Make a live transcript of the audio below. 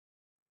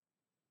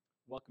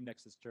Welcome,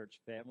 Nexus Church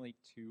family,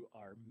 to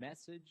our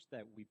message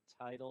that we've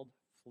titled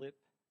Flip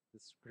the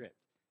Script.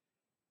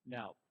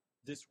 Now,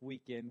 this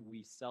weekend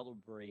we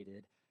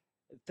celebrated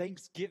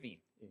Thanksgiving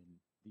in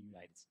the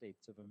United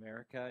States of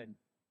America, and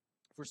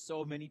for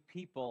so many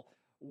people,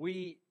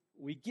 we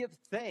give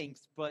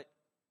thanks, but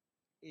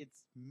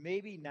it's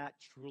maybe not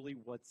truly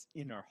what's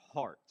in our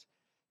heart.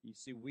 You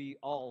see, we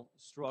all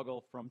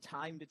struggle from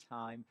time to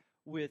time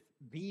with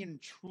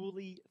being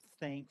truly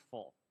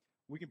thankful.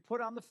 We can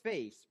put on the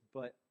face,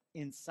 but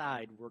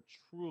inside we're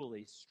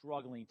truly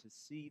struggling to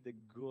see the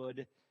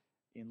good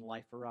in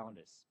life around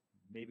us.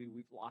 Maybe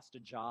we've lost a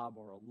job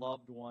or a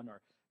loved one, or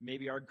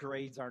maybe our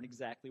grades aren't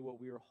exactly what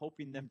we were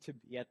hoping them to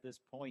be at this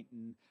point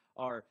in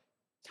our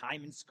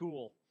time in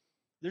school.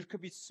 There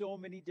could be so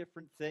many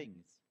different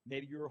things.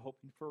 Maybe you were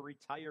hoping for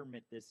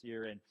retirement this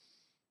year and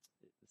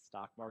the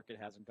stock market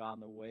hasn't gone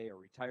the way, or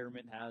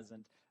retirement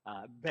hasn't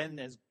been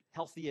as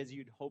healthy as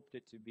you'd hoped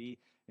it to be,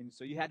 and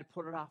so you had to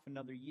put it off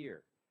another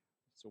year.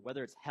 So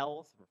whether it's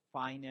health or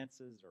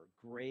finances or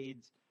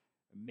grades,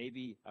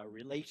 maybe a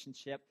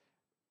relationship,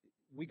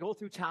 we go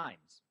through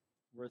times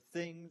where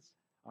things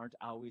aren't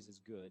always as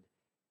good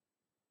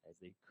as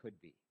they could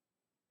be.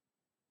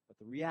 But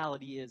the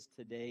reality is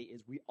today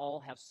is we all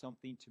have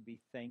something to be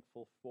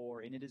thankful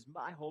for. And it is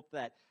my hope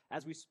that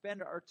as we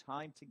spend our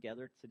time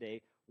together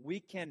today, we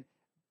can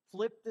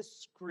flip the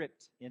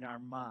script in our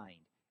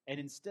mind. And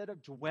instead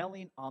of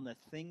dwelling on the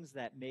things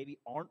that maybe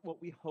aren't what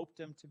we hoped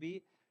them to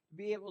be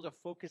able to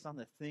focus on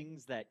the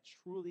things that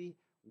truly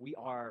we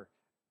are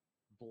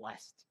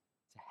blessed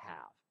to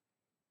have.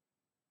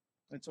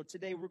 And so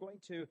today we're going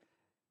to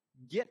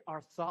get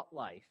our thought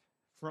life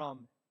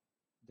from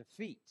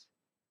defeat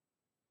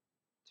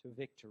to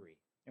victory.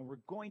 And we're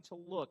going to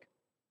look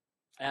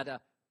at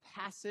a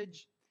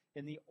passage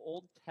in the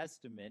Old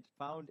Testament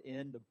found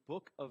in the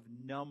book of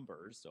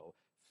Numbers, so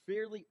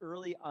fairly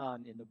early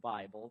on in the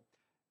Bible.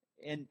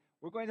 And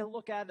we're going to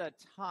look at a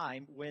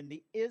time when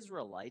the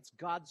Israelites,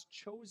 God's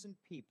chosen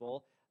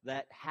people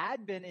that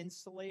had been in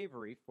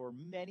slavery for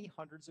many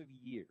hundreds of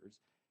years,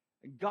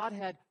 God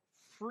had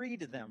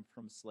freed them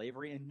from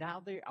slavery, and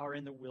now they are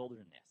in the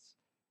wilderness.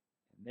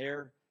 And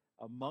they're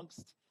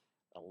amongst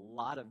a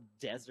lot of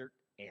desert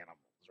animals,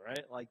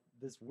 right? Like,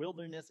 this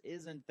wilderness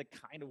isn't the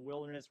kind of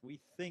wilderness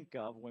we think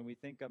of when we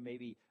think of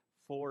maybe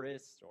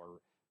forests or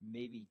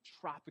maybe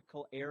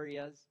tropical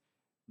areas.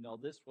 No,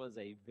 this was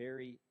a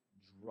very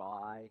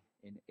dry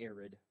and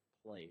arid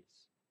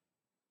place.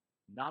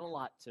 Not a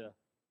lot to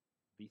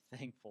be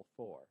thankful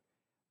for.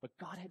 But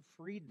God had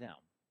freed them.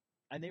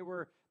 And they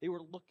were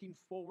looking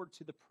forward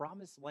to the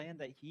promised land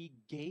that he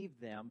gave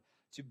them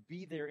to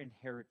be their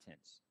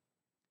inheritance.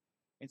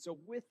 And so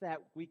with that,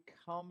 we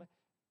come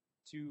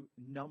to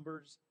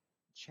Numbers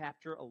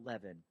chapter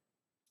 11.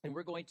 And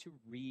we're going to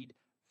read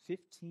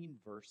 15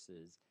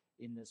 verses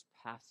in this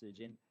passage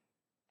and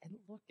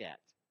look at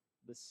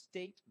the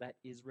state that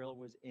Israel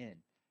was in.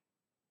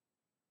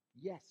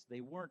 Yes,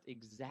 they weren't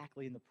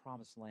exactly in the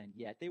promised land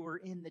yet. They were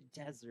in the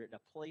desert,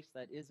 a place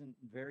that isn't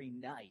very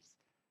nice.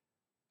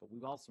 But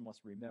we also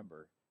must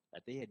remember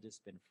that they had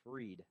just been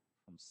freed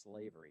from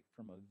slavery,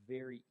 from a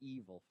very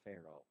evil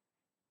Pharaoh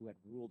who had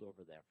ruled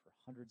over them for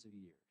hundreds of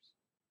years.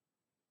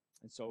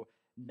 And so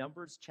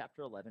Numbers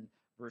chapter 11,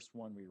 verse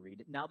 1, we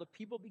read, "Now the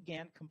people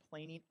began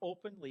complaining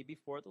openly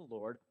before the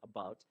Lord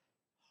about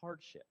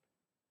hardship.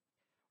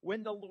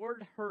 When the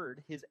Lord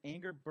heard, his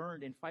anger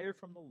burned, and fire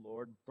from the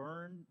Lord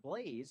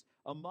blazed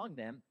among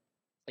them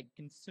and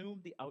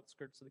consumed the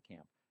outskirts of the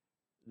camp.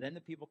 Then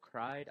the people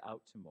cried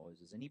out to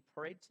Moses, and he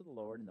prayed to the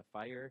Lord, and the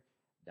fire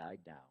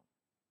died down.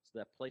 So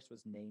that place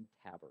was named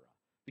Taberah,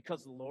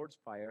 because the Lord's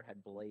fire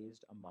had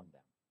blazed among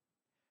them.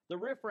 The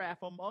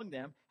riffraff among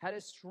them had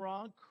a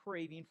strong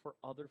craving for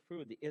other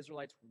food. The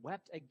Israelites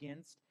wept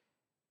again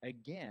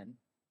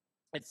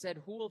and said,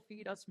 'Who will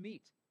feed us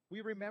meat? We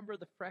remember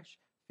the fresh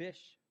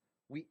fish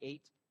we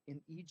ate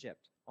in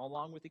Egypt,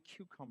 along with the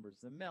cucumbers,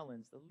 the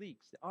melons, the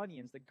leeks, the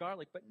onions, the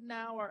garlic. But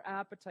now our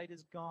appetite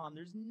is gone.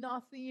 There's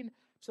nothing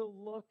to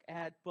look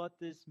at but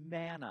this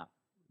manna.'"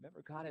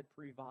 Remember, God had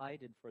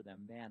provided for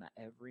them manna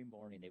every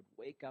morning. They'd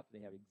wake up,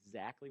 and they have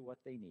exactly what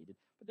they needed.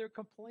 But they're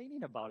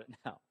complaining about it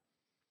now.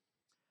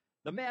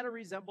 The manna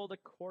resembled a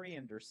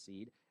coriander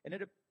seed,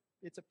 and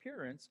its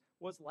appearance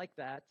was like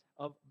that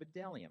of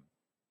bdellium.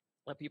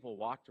 The people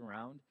walked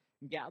around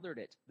and gathered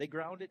it. They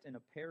ground it in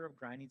a pair of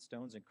grinding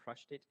stones and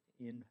crushed it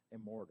in a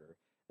mortar,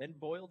 then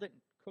boiled it in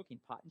a cooking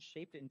pot and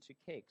shaped it into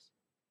cakes.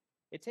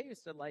 It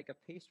tasted like a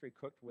pastry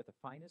cooked with the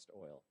finest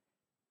oil.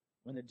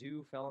 When the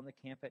dew fell on the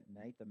camp at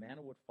night, the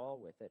manna would fall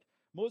with it.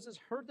 Moses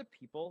heard the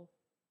people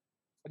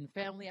and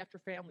family after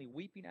family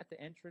weeping at the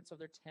entrance of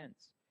their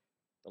tents.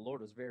 The Lord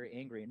was very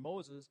angry, and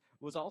Moses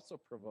was also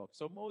provoked.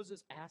 So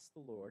Moses asked the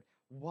Lord,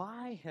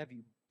 "Why have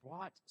you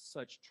brought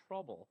such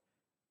trouble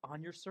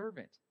on your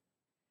servant?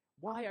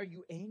 Why are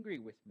you angry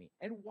with me?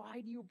 And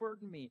why do you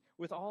burden me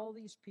with all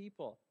these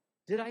people?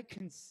 Did I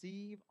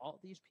conceive all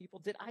these people?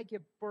 Did I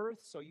give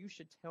birth so you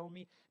should tell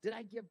me? Did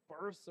I give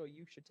birth so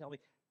you should tell me?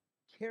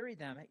 Carry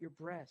them at your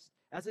breast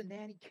as a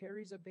nanny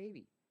carries a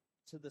baby.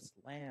 to this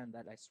land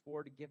that I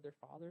swore to give their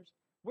fathers?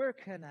 Where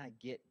can I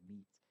get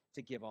meat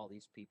to give all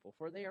these people?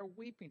 For they are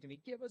weeping to me,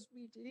 give us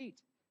meat to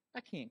eat.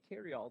 I can't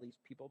carry all these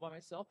people by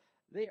myself.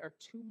 They are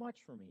too much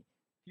for me.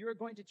 If you are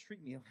going to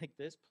treat me like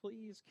this,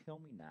 please kill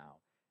me now,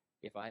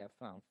 if I have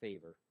found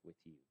favor with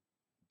you.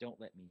 Don't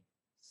let me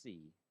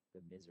see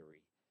the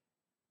misery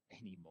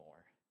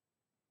anymore.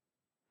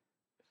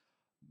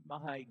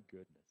 My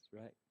goodness,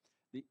 right?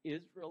 The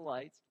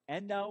Israelites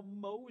and now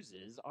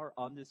Moses are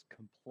on this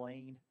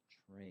complain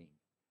train.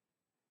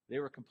 They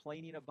were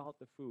complaining about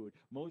the food.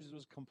 Moses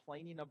was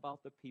complaining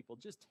about the people.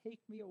 Just take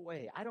me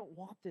away. I don't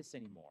want this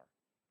anymore.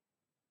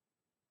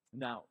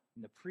 Now,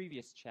 in the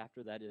previous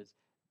chapter, that is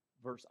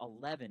verse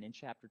 11 in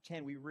chapter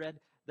 10, we read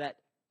that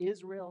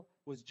Israel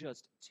was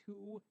just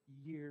 2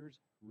 years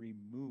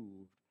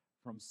removed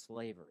from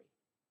slavery.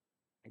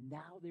 And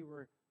now they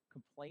were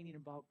complaining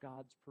about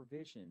God's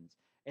provisions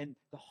and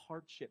the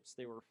hardships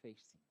they were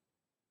facing.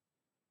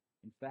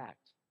 In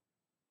fact,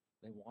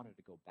 they wanted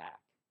to go back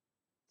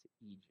to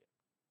Egypt,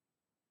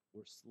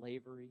 where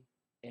slavery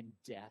and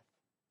death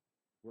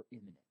were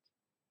imminent.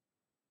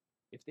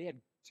 If they had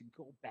to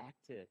go back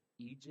to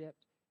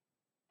Egypt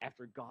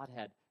after God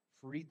had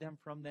freed them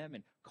from them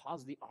and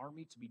caused the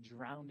army to be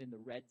drowned in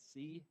the Red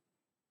Sea,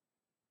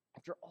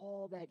 after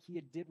all that he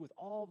had did with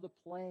all the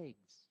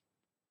plagues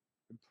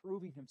and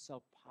proving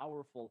himself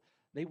powerful,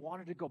 they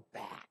wanted to go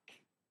back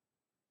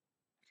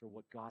after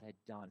what God had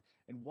done.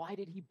 And why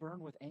did he burn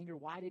with anger?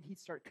 Why did he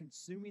start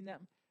consuming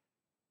them?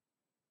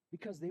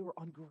 Because they were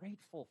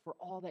ungrateful for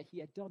all that he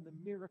had done, the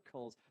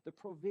miracles, the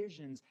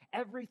provisions,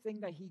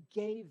 everything that he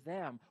gave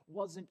them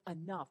wasn't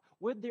enough.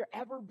 Would there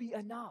ever be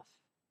enough?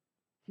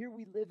 Here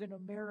we live in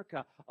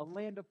America, a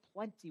land of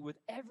plenty with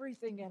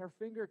everything at our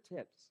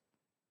fingertips.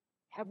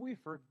 Have we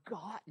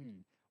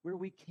forgotten where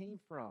we came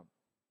from?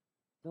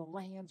 The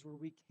lands where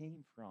we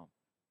came from,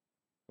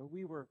 where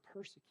we were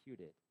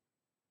persecuted,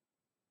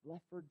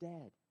 left for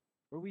dead,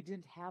 where we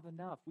didn't have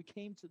enough. We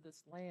came to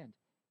this land.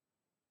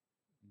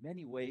 In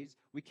many ways,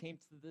 we came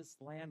to this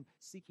land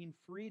seeking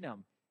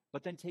freedom,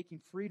 but then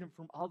taking freedom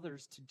from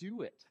others to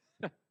do it.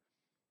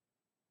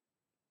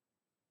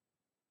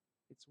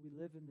 We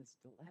live in this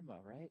dilemma,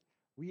 right?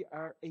 We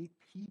are a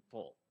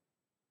people.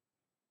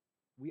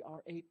 We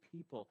are a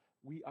people.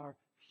 We are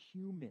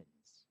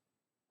humans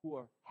who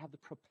have the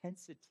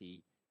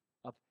propensity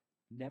of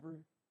never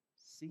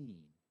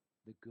seeing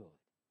the good.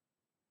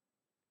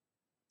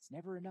 It's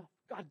never enough.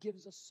 God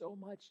gives us so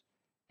much,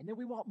 and then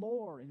we want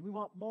more, and we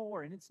want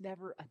more, and it's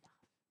never enough.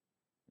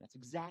 And that's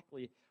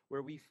exactly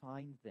where we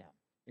find them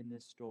in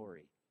this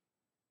story.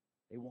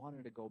 They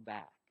wanted to go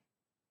back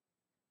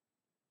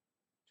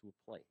to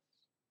a place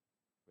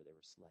where they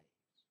were slaves.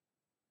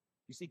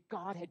 You see,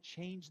 God had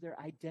changed their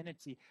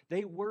identity.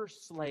 They were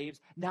slaves.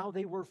 Now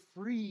they were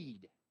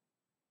freed.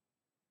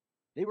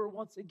 They were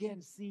once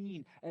again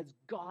seen as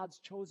God's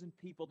chosen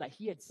people that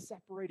he had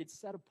separated,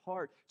 set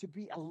apart to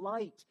be a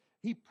light.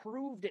 He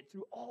proved it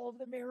through all of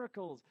the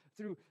miracles,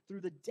 through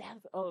the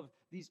death of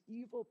these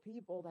evil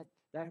people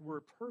that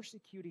were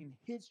persecuting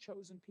his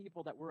chosen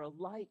people, that were a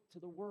light to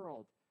the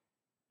world.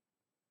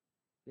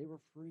 They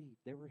were free.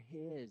 They were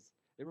his.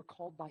 They were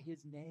called by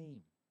his name.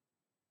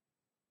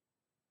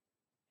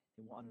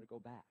 They wanted to go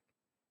back.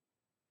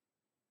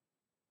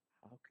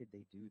 How could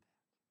they do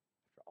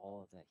that after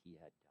all that he had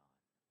done?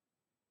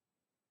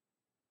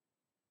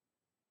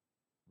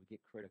 We get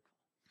critical.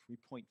 We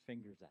point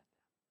fingers at them.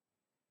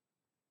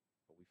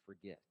 But we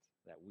forget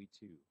that we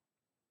too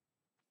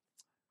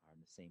are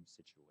in the same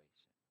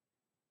situation.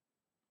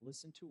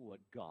 Listen to what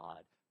God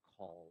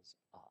calls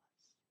us.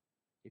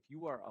 If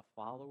you are a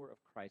follower of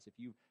Christ, if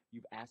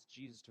you've asked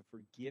Jesus to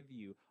forgive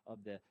you of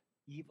the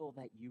evil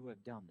that you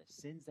have done, the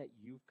sins that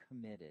you've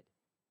committed,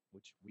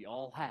 which we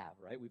all have,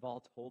 right? We've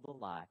all told a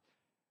lie.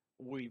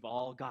 We've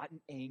all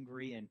gotten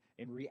angry and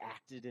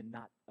reacted in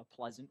not a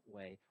pleasant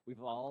way.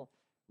 We've all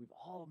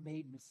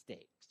made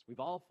mistakes. We've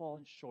all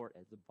fallen short,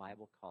 as the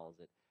Bible calls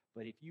it.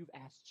 But if you've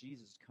asked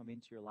Jesus to come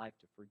into your life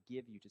to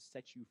forgive you, to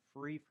set you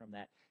free from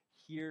that,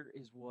 here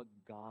is what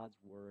God's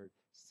word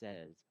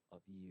says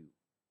of you.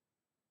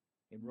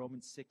 In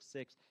Romans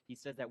 6:6, he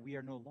says that we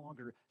are no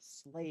longer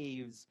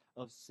slaves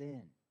of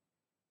sin.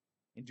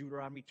 In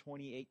Deuteronomy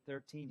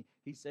 28:13,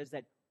 he says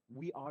that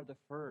we are the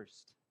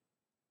first,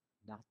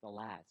 not the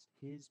last.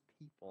 His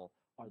people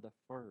are the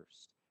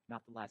first,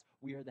 not the last.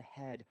 We are the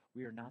head.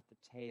 We are not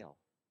the tail.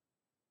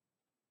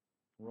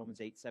 Romans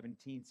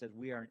 8:17 says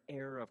we are an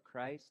heir of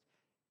Christ.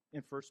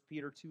 And 1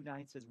 Peter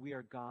 2:9 says we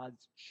are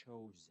God's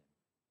chosen.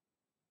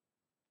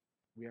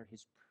 We are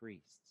his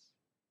priests,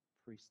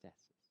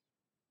 priestesses.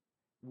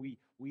 We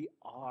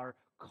are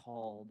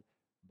called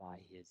by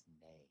his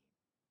name.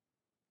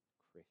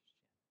 Christian,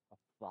 a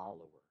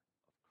follower of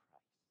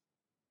Christ.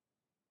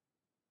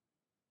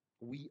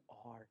 We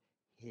are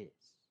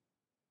his.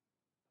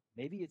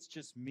 Maybe it's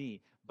just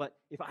me, but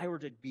if I were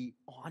to be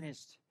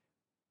honest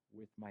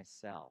with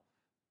myself,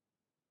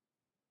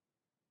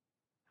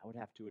 I would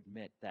have to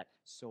admit that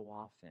so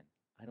often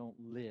I don't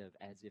live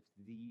as if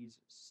these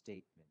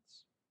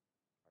statements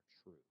are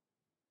true.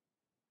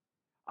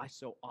 I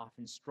so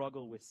often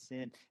struggle with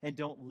sin and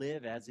don't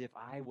live as if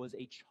I was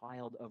a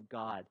child of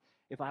God.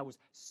 If I was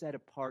set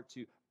apart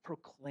to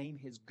proclaim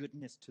his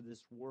goodness to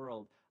this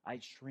world, I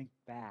shrink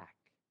back.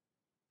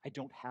 I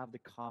don't have the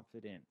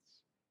confidence.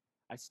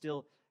 I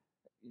still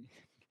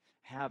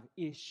have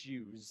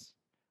issues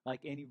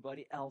like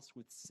anybody else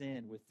with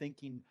sin, with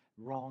thinking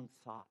wrong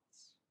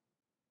thoughts,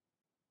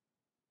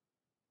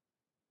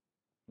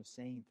 with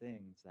saying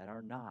things that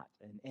are not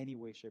in any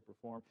way, shape, or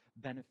form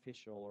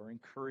beneficial or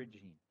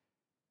encouraging.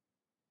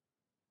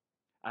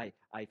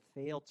 I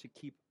fail to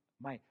keep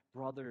my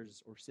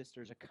brothers or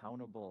sisters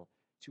accountable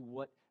to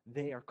what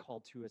they are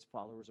called to as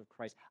followers of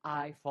Christ.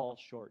 I fall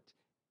short,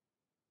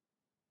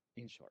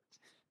 in short.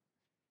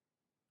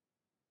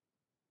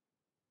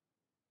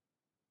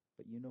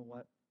 But you know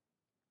what?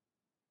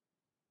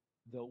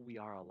 Though we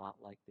are a lot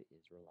like the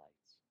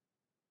Israelites,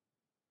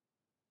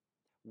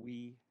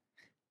 we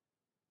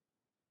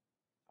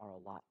are a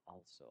lot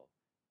also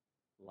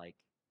like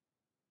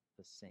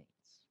the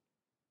saints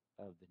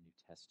of the New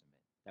Testament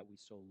that we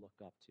so look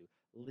up to.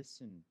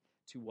 Listen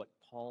to what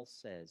Paul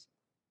says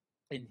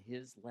in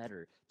his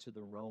letter to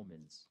the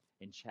Romans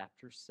in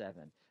chapter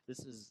 7. This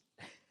is,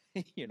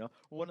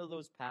 one of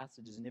those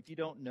passages. And if you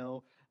don't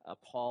know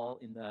Paul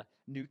in the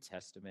New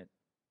Testament,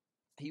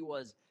 he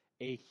was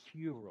a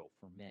hero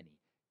for many.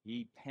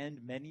 He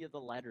penned many of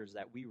the letters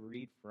that we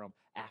read from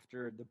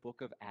after the book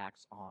of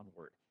Acts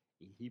onward.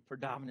 He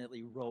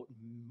predominantly wrote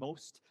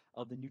most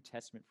of the New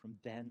Testament from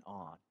then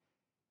on.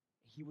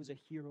 He was a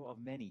hero of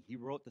many. He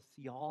wrote the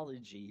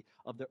theology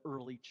of the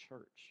early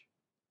church.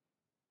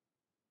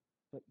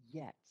 But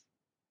yet,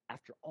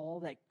 after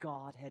all that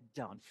God had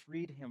done,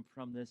 freed him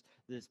from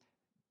this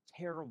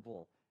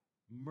terrible,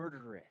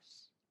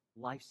 murderous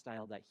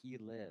lifestyle that he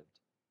lived,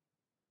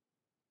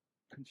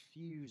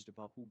 confused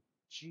about who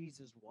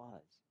Jesus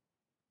was,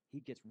 he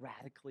gets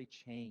radically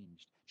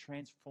changed,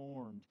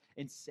 transformed,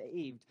 and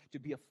saved to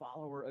be a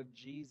follower of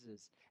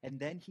Jesus. And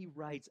then he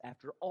writes,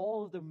 after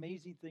all of the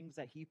amazing things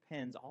that he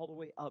pens, all the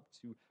way up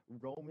to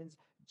Romans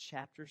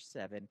chapter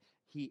 7,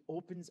 he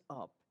opens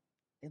up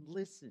and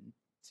listen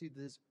to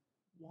this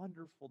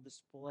wonderful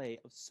display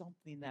of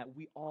something that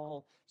we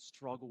all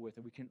struggle with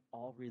and we can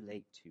all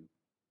relate to.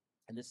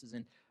 And this is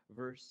in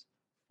verse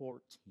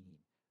 14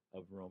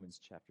 of Romans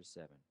chapter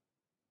 7.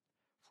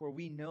 For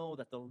we know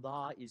that the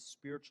law is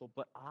spiritual,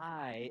 but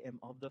I am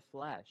of the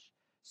flesh,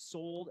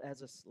 sold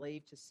as a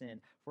slave to sin.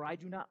 For I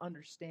do not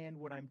understand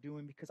what I'm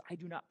doing because I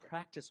do not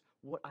practice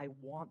what I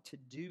want to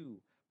do,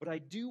 but I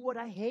do what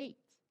I hate.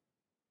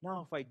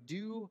 Now, if I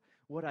do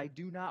what I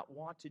do not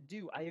want to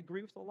do, I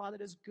agree with the law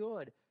that is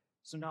good.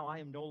 So now I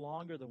am no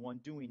longer the one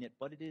doing it,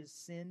 but it is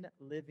sin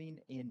living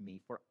in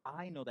me. For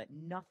I know that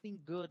nothing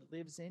good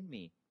lives in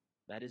me,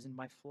 that is in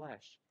my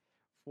flesh.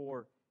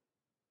 For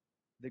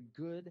the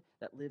good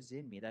that lives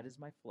in me, that is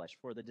my flesh,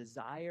 for the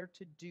desire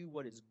to do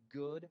what is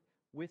good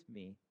with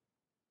me,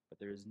 but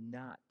there is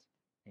not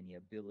any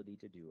ability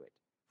to do it.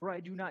 For I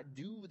do not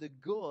do the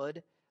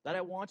good that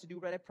I want to do,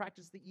 but I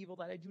practice the evil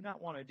that I do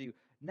not want to do.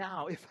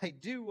 Now, if I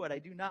do what I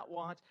do not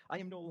want, I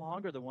am no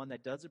longer the one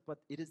that does it, but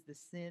it is the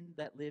sin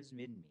that lives in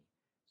me.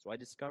 So I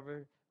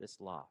discover this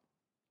law.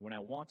 When I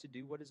want to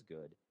do what is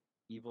good,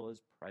 evil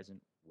is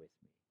present with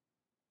me.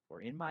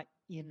 For in my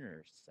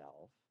inner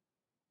self,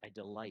 I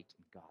delight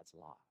in God's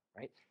law,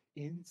 right?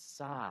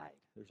 Inside,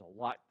 there's a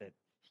lot that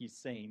he's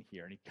saying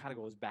here, and he kind of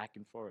goes back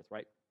and forth,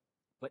 right?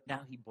 But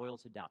now he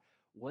boils it down.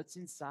 What's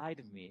inside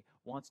of me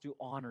wants to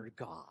honor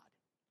God.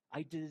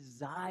 I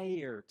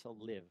desire to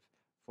live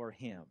for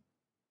him.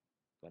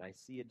 But I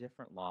see a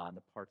different law in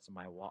the parts of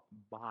my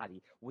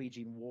body,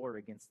 waging war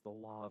against the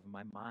law of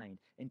my mind,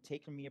 and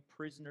taking me a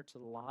prisoner to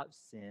the law of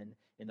sin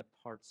in the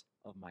parts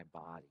of my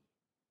body.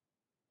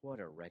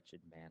 What a wretched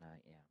man I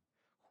am.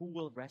 Who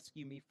will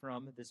rescue me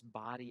from this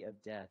body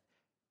of death?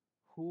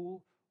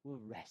 Who will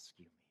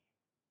rescue me?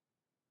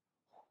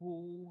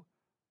 Who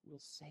will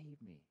save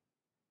me?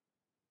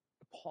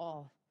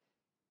 Paul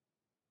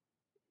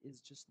is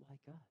just like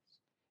us.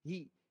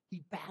 He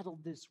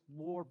battled this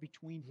war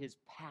between his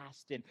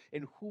past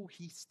and who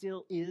he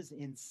still is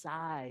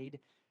inside.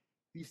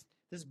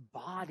 This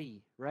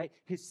body, right?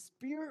 His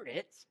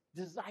spirit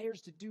desires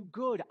to do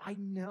good. I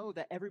know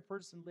that every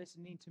person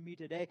listening to me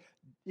today,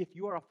 if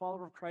you are a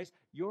follower of Christ,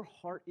 your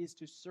heart is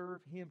to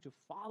serve him, to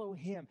follow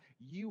him.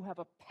 You have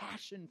a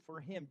passion for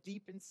him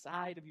deep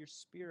inside of your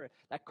spirit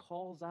that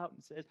calls out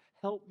and says,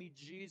 help me,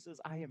 Jesus,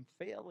 I am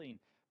failing.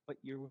 But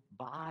your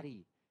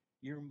body,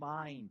 your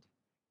mind,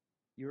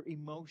 your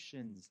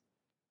emotions,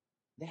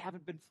 they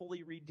haven't been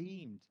fully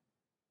redeemed,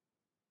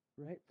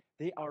 right?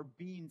 They are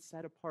being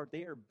set apart.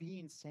 They are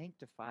being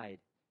sanctified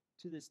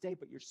to this day.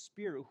 But your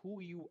spirit, who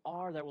you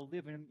are that will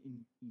live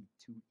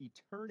into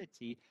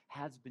eternity,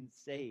 has been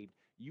saved.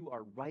 You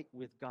are right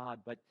with God,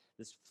 but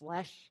this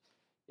flesh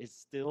is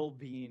still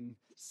being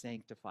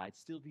sanctified,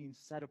 still being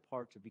set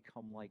apart to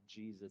become like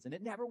Jesus. And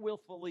it never will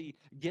fully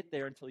get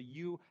there until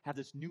you have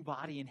this new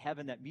body in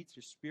heaven that meets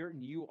your spirit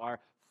and you are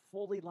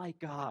fully like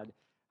God.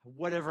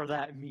 Whatever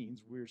that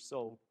means, we're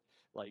so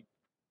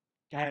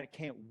God, I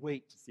can't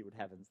wait to see what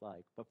heaven's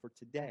like. But for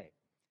today,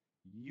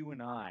 you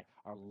and I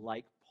are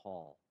like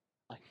Paul,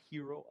 a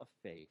hero of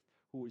faith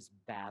who is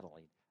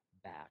battling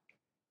back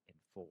and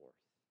forth.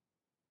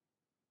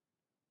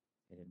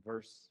 And in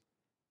verse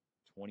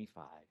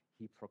 25,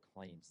 he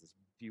proclaims this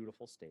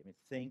beautiful statement: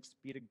 Thanks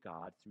be to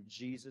God through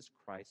Jesus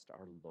Christ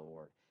our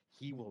Lord.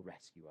 He will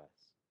rescue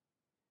us.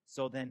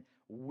 So then,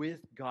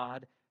 with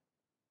God,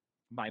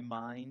 my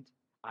mind,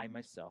 I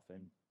myself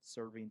am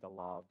serving the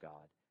law of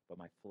God, but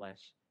my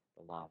flesh,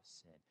 the law of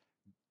sin.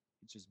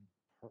 It's just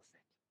perfect.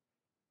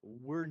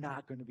 We're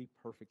not going to be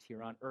perfect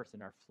here on earth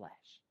in our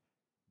flesh,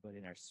 but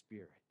in our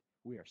spirit,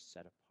 we are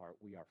set apart.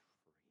 We are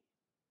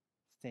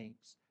free.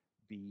 Thanks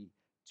be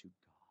to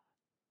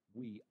God.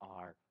 We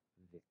are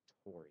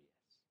victorious.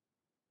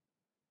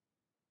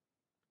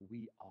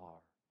 We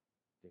are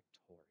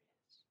victorious.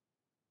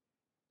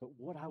 But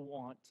what I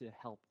want to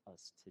help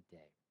us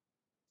today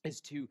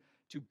is to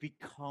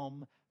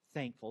become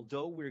thankful.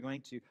 Though we're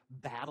going to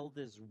battle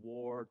this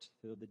war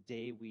till the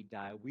day we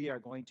die, we are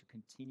going to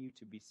continue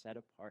to be set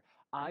apart.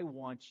 I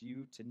want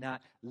you to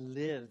not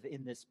live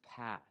in this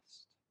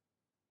past.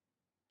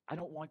 I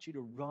don't want you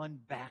to run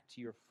back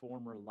to your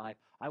former life.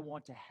 I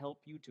want to help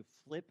you to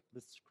flip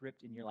the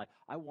script in your life.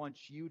 I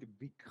want you to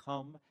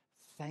become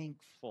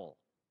thankful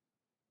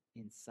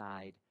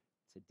inside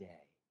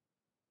today.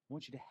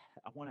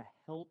 I want to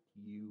help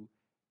you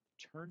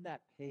turn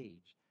that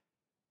page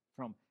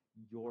from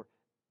your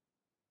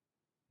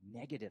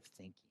negative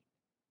thinking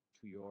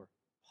to your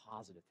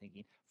positive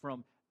thinking,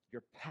 from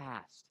your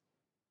past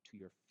to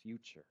your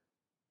future,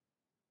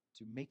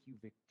 to make you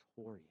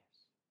victorious.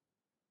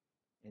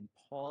 And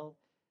Paul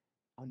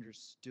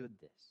understood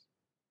this.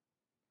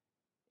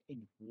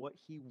 And what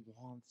he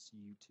wants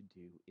you to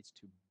do is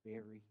to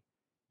bury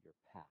your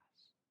past.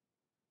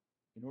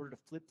 In order to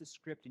flip the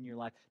script in your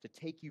life, to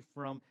take you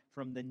from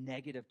the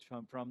negative,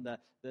 from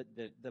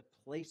the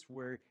place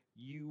where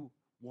you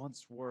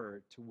once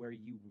were to where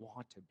you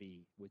want to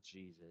be with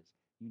Jesus,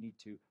 you need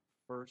to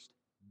first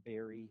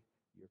bury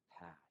your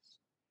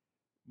past.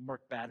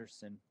 Mark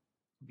Batterson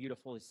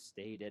beautifully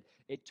stated,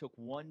 it took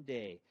one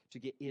day to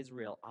get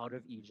Israel out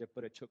of Egypt,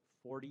 but it took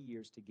 40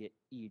 years to get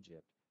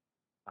Egypt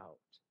out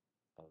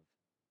of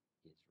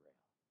Israel.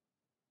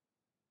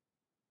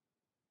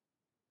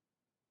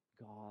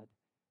 God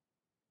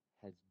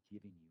has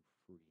given you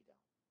freedom.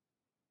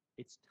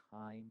 It's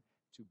time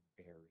to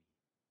bury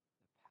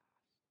the past.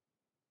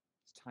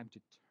 It's time to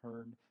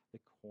turn the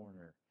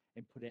corner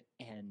and put an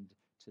end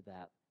to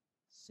that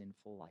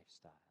sinful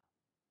lifestyle.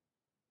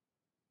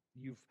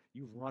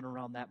 You've run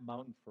around that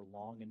mountain for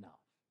long enough.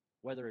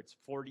 Whether it's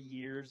 40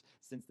 years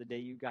since the day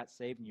you got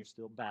saved and you're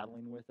still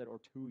battling with it, or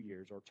 2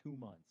 years, or 2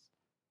 months,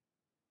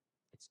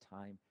 it's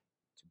time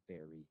to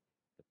bury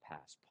the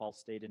past. Paul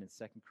stated in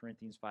 2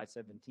 Corinthians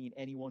 5:17,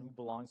 anyone who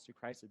belongs to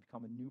Christ has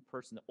become a new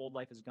person. The old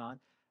life is gone.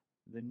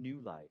 The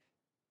new life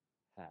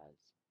has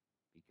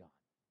begun.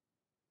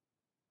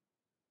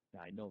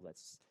 Now, I know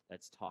that's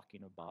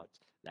talking about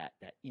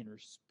that inner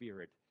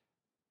spirit,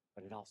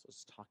 but it also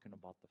is talking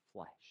about the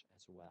flesh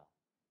as well.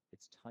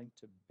 It's time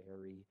to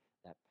bury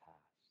that past.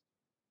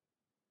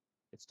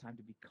 It's time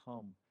to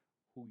become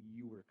who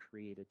you were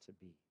created to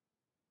be.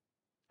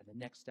 And the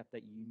next step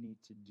that you need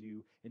to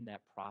do in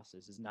that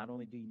process is not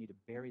only do you need to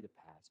bury the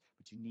past,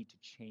 but you need to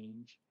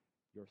change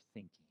your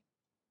thinking.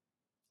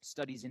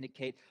 Studies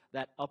indicate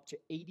that up to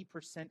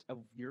 80% of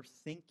your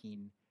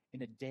thinking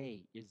in a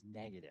day is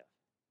negative.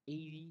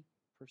 80%.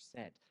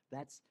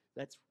 That's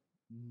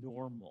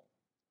normal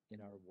in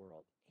our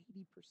world.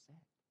 80%.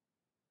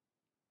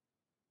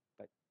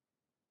 But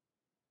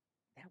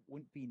that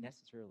wouldn't be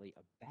necessarily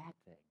a bad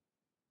thing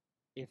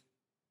if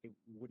it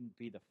wouldn't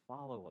be the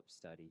follow-up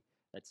study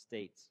that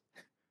states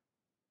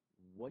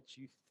what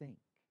you think,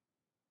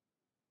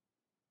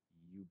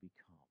 you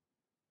become.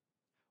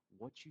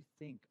 What you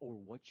think or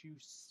what you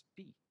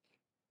speak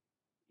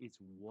is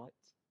what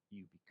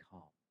you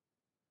become.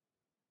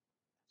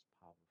 That's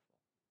powerful.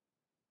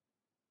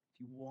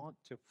 If you want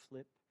to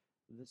flip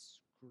the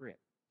script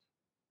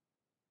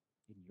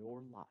in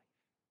your life,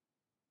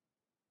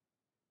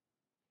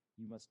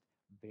 you must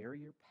bury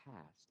your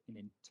past and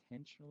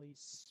intentionally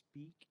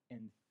speak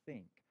and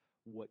think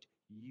what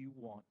you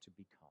want to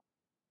become.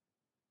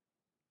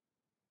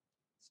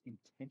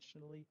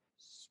 Intentionally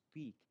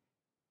speak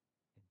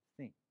and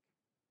think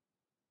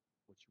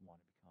what you want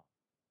to become.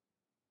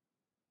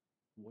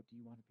 What do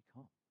you want to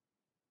become?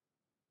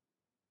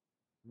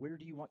 Where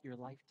do you want your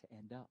life to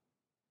end up?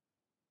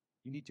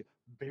 You need to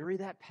bury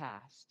that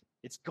past.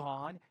 It's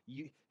gone.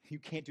 You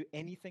can't do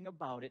anything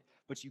about it,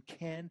 but you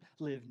can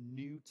live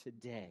new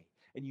today.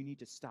 And you need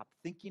to stop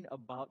thinking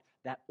about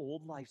that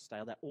old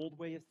lifestyle, that old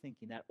way of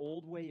thinking, that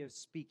old way of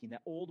speaking,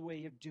 that old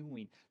way of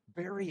doing.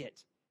 Bury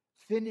it.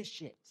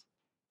 Finish it.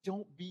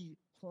 Don't be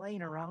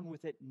playing around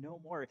with it no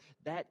more.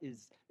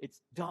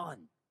 It's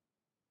done.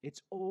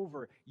 It's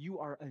over. You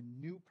are a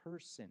new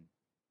person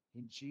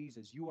in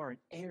Jesus. You are an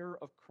heir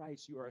of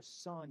Christ. You are a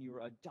son. You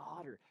are a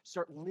daughter.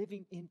 Start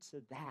living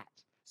into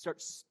that. Start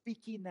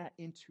speaking that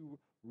into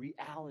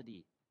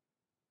reality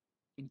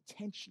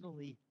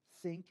intentionally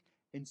think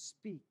and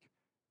speak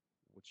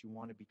what you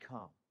want to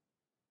become.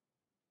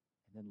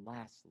 And then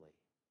lastly,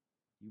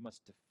 you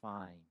must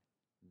define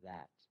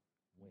that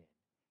win.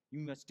 You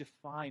must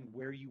define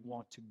where you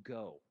want to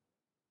go.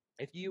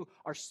 If you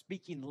are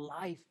speaking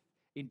life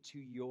into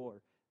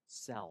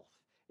yourself,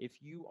 if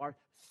you are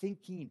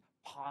thinking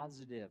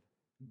positive,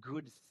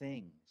 good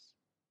things,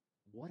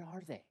 what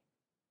are they?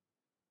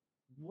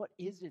 What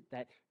is it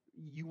that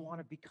you want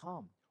to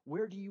become?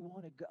 Where do you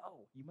want to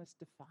go? You must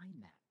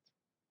define that.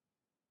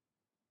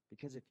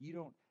 Because if you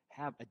don't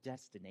have a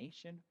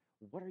destination,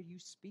 what are you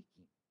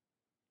speaking?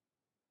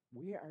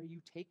 Where are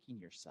you taking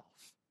yourself?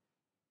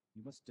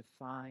 You must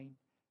define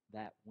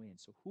that win.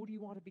 So who do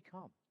you want to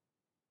become?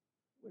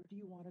 Where do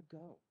you want to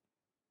go?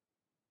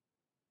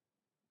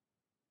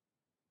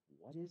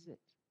 What is it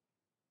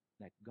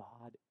that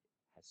God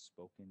has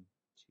spoken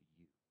to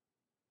you?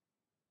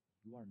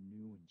 You are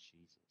new in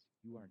Jesus.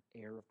 You are an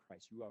heir of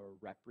Christ. You are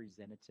a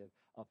representative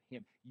of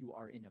Him. You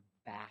are an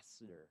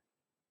ambassador.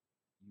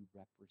 You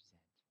represent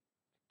the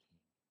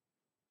King.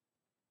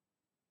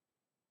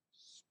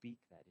 Speak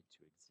that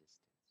into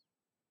existence.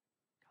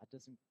 God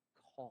doesn't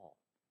call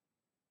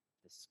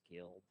the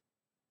skilled,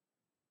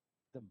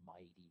 the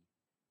mighty,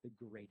 the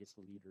greatest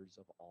leaders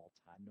of all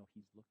time. No,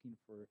 He's looking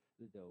for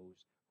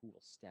those who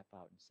will step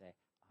out and say,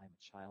 I'm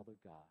a child of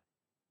God,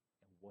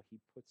 and what He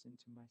puts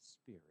into my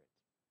spirit,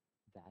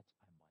 that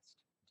I must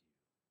do.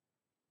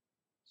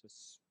 So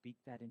speak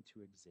that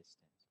into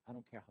existence. I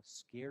don't care how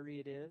scary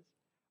it is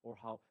or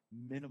how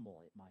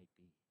minimal it might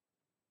be.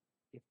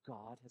 If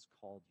God has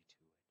called you to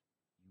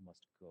it, you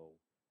must go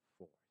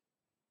forth.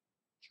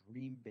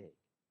 Dream big.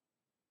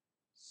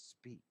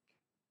 Speak.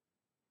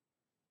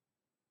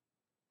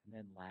 And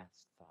then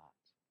last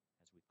thought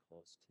as we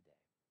close today.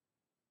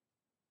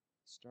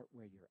 Start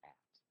where you're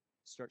at.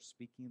 Start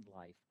speaking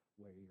life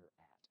where you're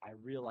at. I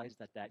realize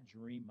that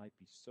dream might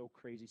be so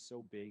crazy,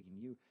 so big,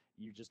 and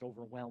you're just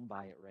overwhelmed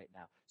by it right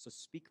now. So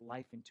speak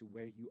life into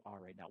where you are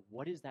right now.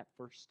 What is that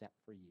first step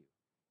for you?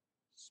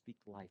 Speak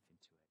life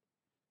into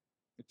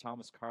it.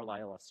 Thomas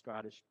Carlyle, a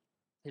Scottish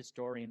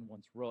historian,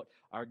 once wrote,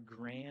 our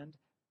grand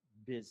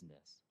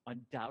business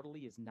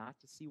undoubtedly is not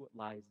to see what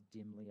lies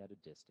dimly at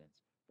a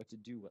distance, but to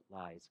do what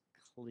lies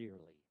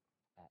clearly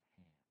at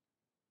hand.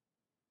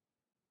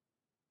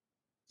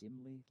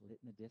 Dimly lit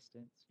in the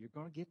distance, you're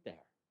going to get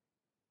there.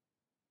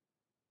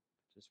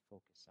 Just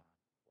focus on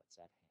what's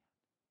at hand.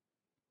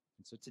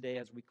 And so today,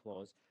 as we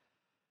close,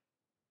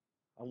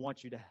 I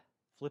want you to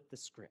flip the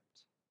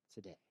script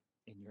today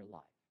in your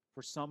life.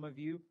 For some of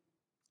you,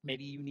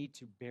 maybe you need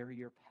to bury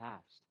your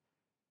past.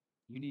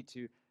 You need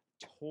to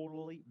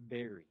totally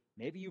bury.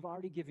 Maybe you've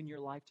already given your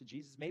life to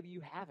Jesus. Maybe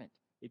you haven't.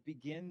 It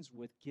begins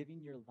with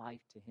giving your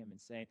life to Him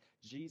and saying,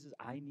 Jesus,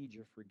 I need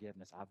your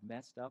forgiveness. I've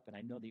messed up, and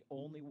I know the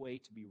only way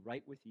to be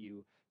right with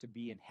you, to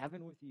be in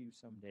heaven with you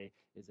someday,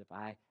 is if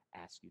I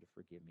ask you to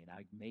forgive me, and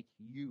I make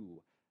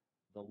you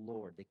the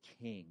Lord, the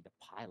King, the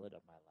pilot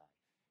of my life.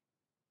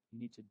 You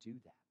need to do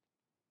that.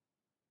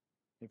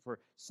 And for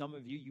some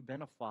of you, you've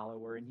been a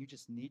follower, and you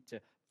just need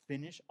to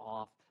finish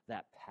off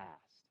that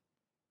past,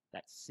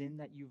 that sin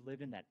that you've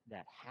lived in,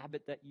 that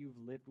habit that you've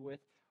lived with,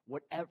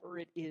 whatever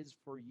it is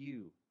for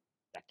you,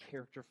 that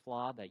character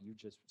flaw that you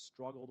just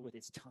struggled with.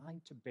 It's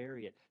time to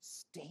bury it.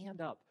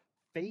 Stand up.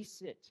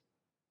 Face it.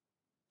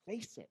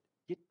 Face it.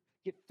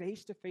 Get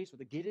face to face with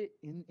it. Get it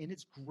in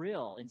its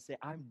grill and say,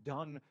 I'm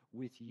done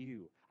with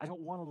you. I don't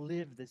want to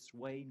live this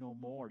way no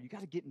more. You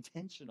got to get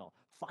intentional.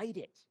 Fight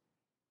it.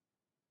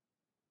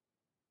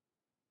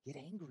 Get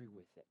angry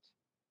with it.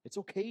 It's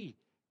okay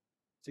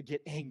to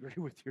get angry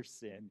with your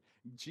sin.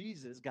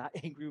 Jesus got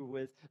angry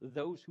with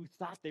those who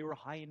thought they were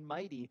high and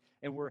mighty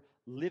and were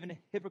living a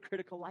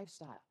hypocritical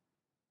lifestyle.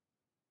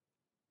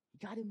 He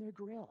got in their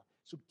grill.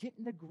 So get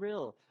in the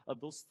grill of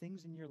those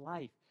things in your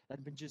life that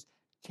have been just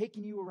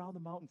taking you around the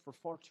mountain for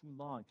far too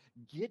long.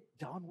 Get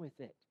done with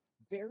it.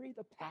 Bury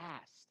the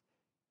past.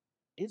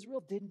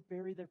 Israel didn't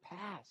bury their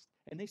past,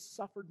 and they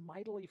suffered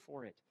mightily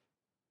for it.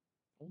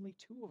 Only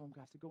 2 of them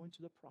got to go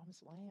into the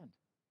promised land.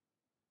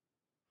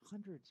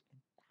 Hundreds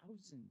and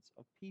thousands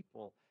of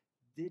people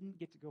didn't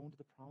get to go into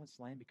the promised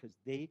land because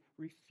they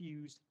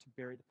refused to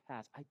bury the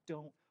past. I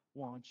don't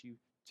want you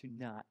to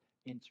not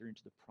enter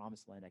into the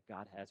promised land that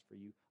God has for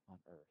you on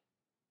earth.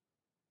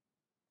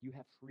 You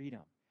have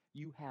freedom.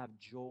 You have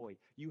joy.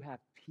 You have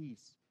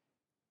peace.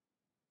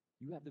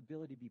 You have the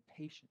ability to be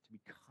patient, to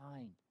be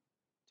kind,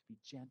 to be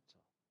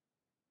gentle.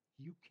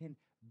 You can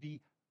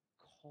be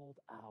called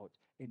out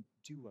and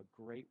do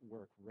a great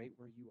work right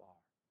where you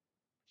are.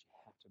 But you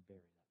have to bury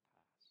that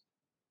past.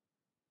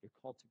 You're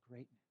called to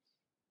greatness.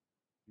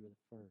 You are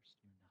the first.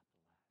 You're not the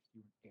last.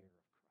 You're an heir of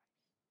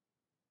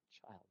Christ,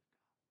 child of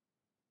God.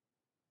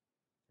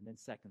 And then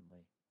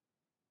secondly,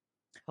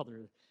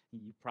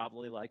 you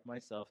probably, like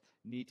myself,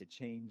 need to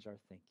change our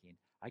thinking.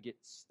 I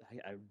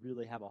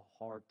really have a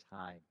hard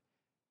time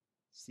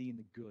seeing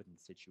the good in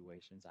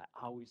situations. I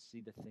always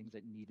see the things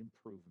that need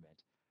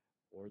improvement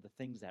or the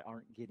things that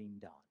aren't getting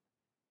done.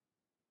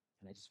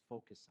 And I just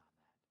focus on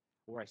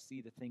that. Or I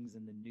see the things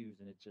in the news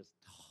and it just,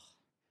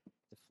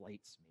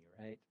 inflates me,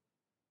 right?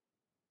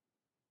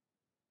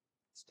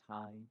 It's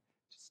time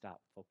to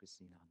stop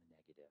focusing on the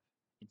negative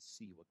and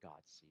see what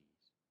God sees.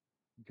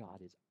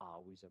 God is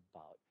always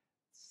about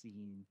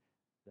seeing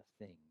the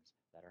things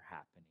that are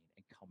happening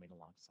and coming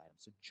alongside him.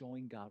 So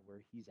join God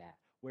where he's at,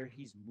 where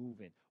he's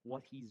moving,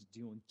 what he's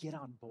doing. Get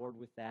on board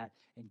with that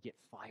and get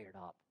fired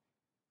up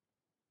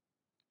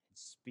and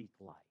speak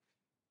life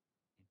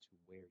into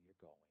where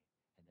you're going.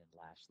 And then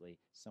lastly,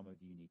 some of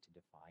you need to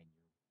define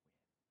your win.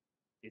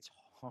 It's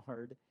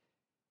hard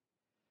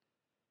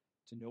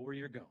to know where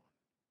you're going.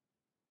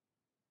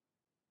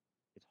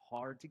 It's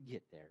hard to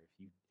get there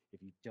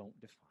if you don't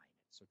define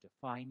it. So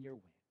define your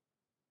win.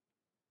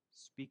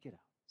 Speak it out.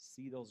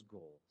 See those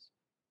goals.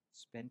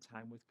 Spend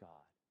time with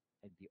God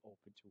and be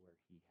open to where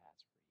he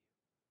has for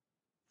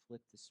you.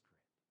 Flip the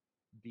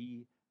script.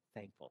 Be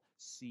thankful.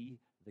 See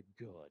the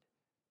good.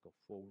 Go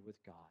forward with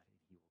God and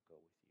he will go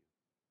with you.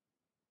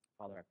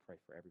 Father, I pray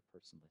for every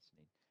person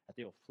listening that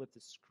they will flip the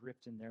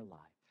script in their life,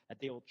 that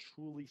they will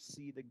truly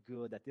see the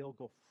good, that they'll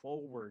go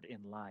forward in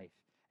life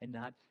and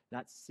not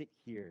sit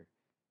here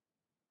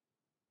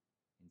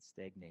in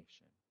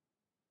stagnation,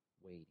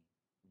 waiting,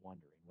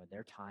 wondering when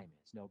their time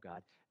is. No,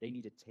 God, they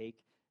need to take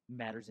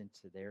matters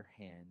into their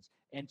hands,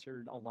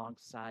 enter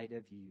alongside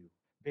of you,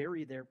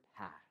 bury their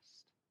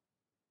past,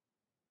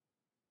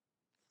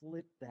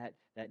 flip that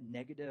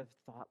negative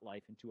thought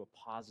life into a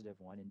positive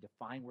one and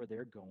define where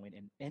they're going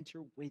and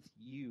enter with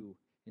you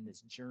in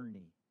this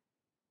journey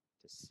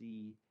to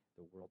see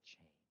the world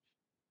change.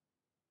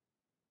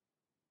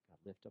 God,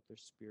 lift up their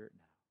spirit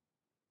now.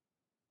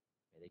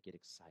 May they get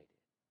excited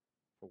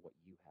for what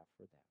you have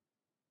for them.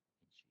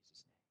 In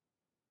Jesus' name,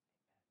 amen.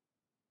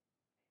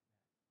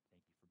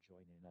 Thank you for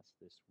joining us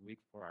this week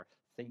for our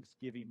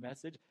Thanksgiving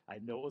message. I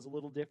know it was a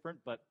little different,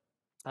 but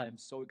I'm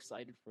so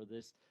excited for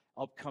this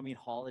upcoming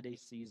holiday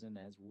season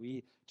as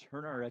we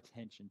turn our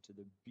attention to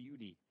the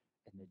beauty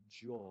and the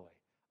joy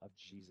of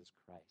Jesus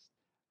Christ.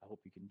 I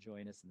hope you can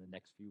join us in the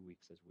next few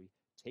weeks as we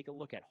take a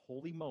look at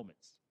holy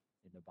moments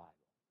in the Bible.